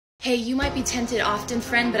Hey, you might be tempted often,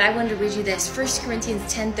 friend, but I wanted to read you this. 1 Corinthians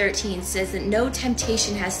 10:13 says that no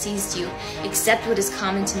temptation has seized you except what is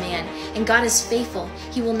common to man. And God is faithful.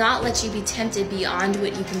 He will not let you be tempted beyond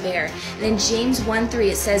what you can bear. And in James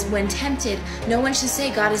 1:3 it says, when tempted, no one should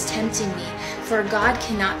say, God is tempting me. For God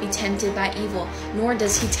cannot be tempted by evil, nor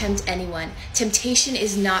does he tempt anyone. Temptation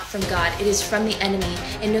is not from God. It is from the enemy.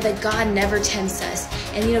 And know that God never tempts us.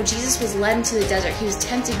 And Jesus was led into the desert. He was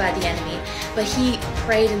tempted by the enemy. But he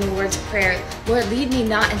prayed in the Lord's Prayer, Lord, lead me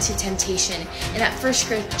not into temptation. And that first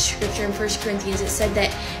scripture in 1 Corinthians, it said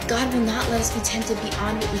that God will not let us be tempted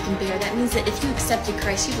beyond what we can bear. That means that if you accepted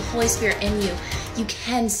Christ, you have the Holy Spirit in you, you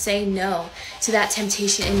can say no to that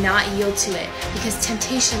temptation and not yield to it, because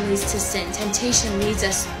temptation leads to sin. Temptation leads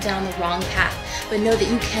us down the wrong path. But know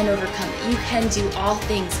that you can overcome it. You can do all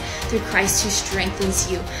things through Christ who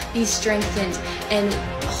strengthens you. Be strengthened and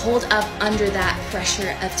hold up under that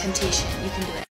pressure of temptation. You can do it.